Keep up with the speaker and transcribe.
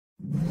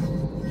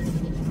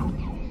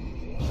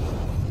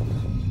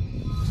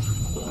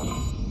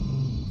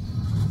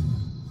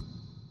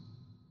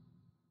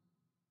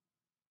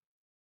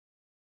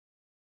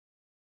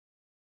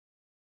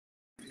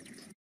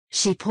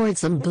She poured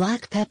some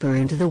black pepper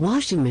into the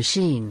washing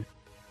machine.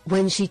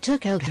 When she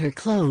took out her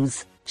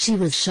clothes, she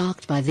was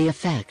shocked by the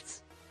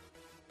effects.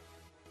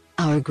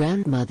 Our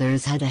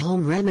grandmothers had a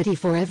home remedy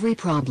for every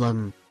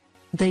problem.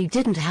 They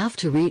didn't have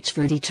to reach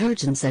for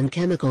detergents and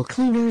chemical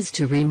cleaners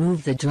to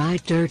remove the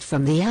dried dirt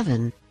from the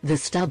oven, the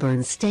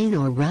stubborn stain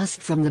or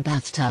rust from the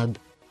bathtub.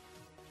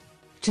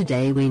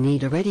 Today we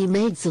need a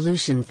ready-made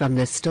solution from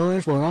the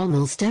store for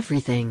almost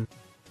everything.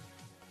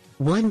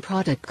 One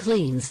product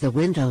cleans the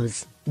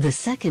windows, the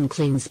second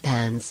cleans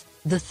pans,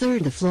 the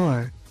third the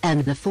floor,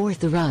 and the fourth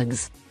the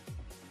rugs.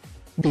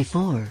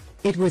 Before,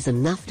 it was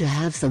enough to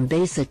have some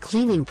basic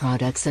cleaning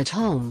products at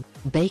home: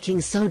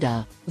 baking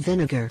soda,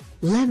 vinegar,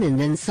 lemon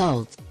and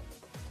salt.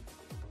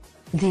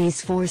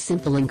 These 4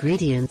 simple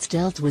ingredients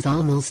dealt with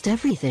almost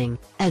everything,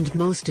 and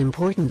most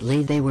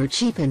importantly they were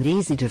cheap and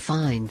easy to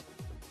find.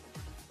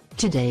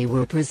 Today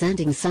we're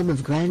presenting some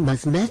of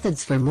Grandma's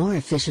methods for more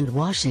efficient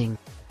washing.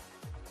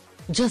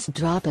 Just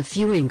drop a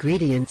few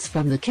ingredients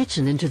from the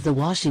kitchen into the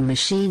washing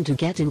machine to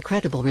get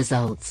incredible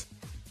results.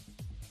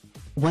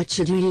 What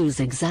should you use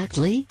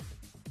exactly?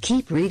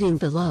 Keep reading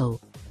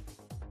below.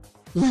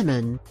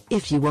 Lemon,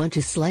 if you want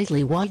to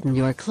slightly whiten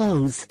your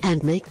clothes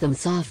and make them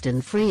soft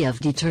and free of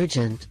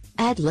detergent,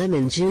 add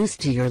lemon juice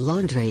to your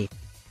laundry.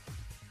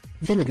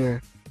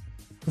 Vinegar.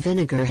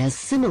 Vinegar has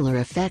similar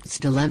effects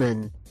to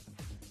lemon.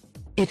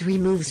 It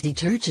removes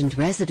detergent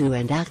residue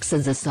and acts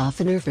as a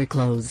softener for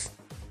clothes.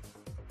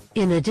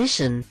 In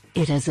addition,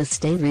 it has a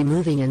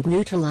stain-removing and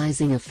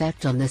neutralizing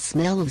effect on the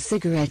smell of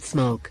cigarette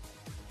smoke.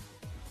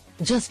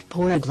 Just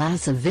pour a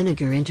glass of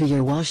vinegar into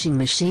your washing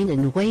machine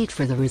and wait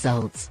for the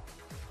results.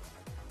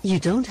 You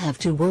don't have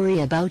to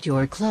worry about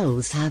your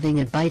clothes having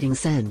a biting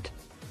scent.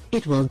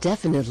 It will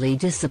definitely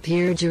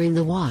disappear during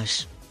the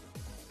wash.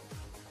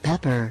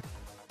 Pepper.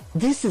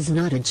 This is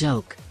not a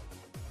joke.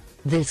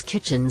 This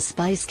kitchen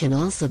spice can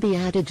also be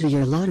added to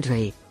your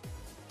laundry.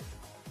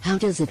 How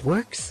does it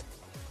work?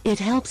 It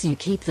helps you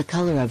keep the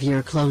color of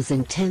your clothes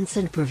intense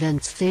and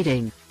prevents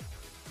fading.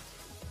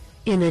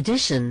 In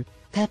addition,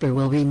 pepper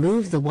will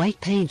remove the white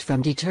paint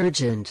from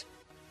detergent.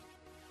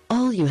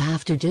 All you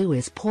have to do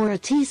is pour a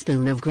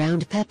teaspoon of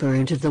ground pepper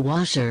into the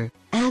washer,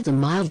 add a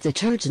mild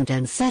detergent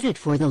and set it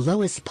for the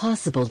lowest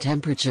possible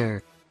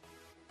temperature.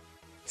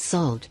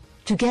 Salt.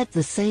 To get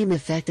the same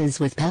effect as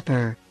with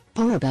pepper,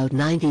 pour about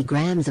 90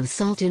 grams of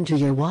salt into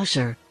your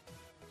washer.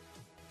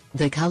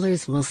 The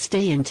colors will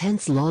stay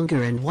intense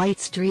longer and white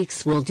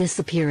streaks will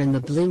disappear in the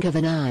blink of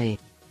an eye.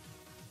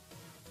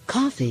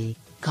 Coffee.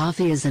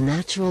 Coffee is a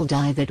natural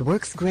dye that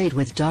works great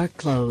with dark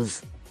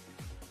clothes.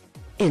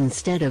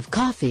 Instead of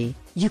coffee,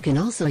 you can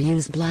also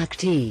use black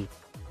tea.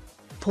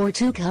 Pour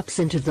 2 cups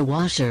into the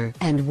washer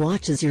and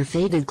watch as your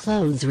faded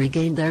clothes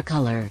regain their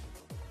color.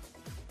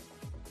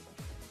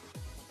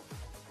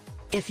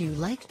 If you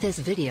liked this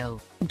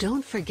video,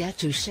 don't forget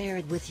to share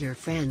it with your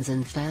friends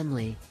and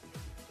family.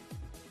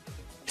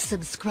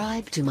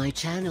 Subscribe to my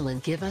channel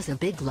and give us a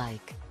big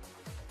like.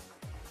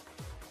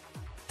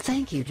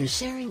 Thank you for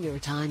sharing your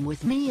time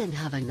with me and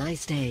have a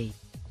nice day.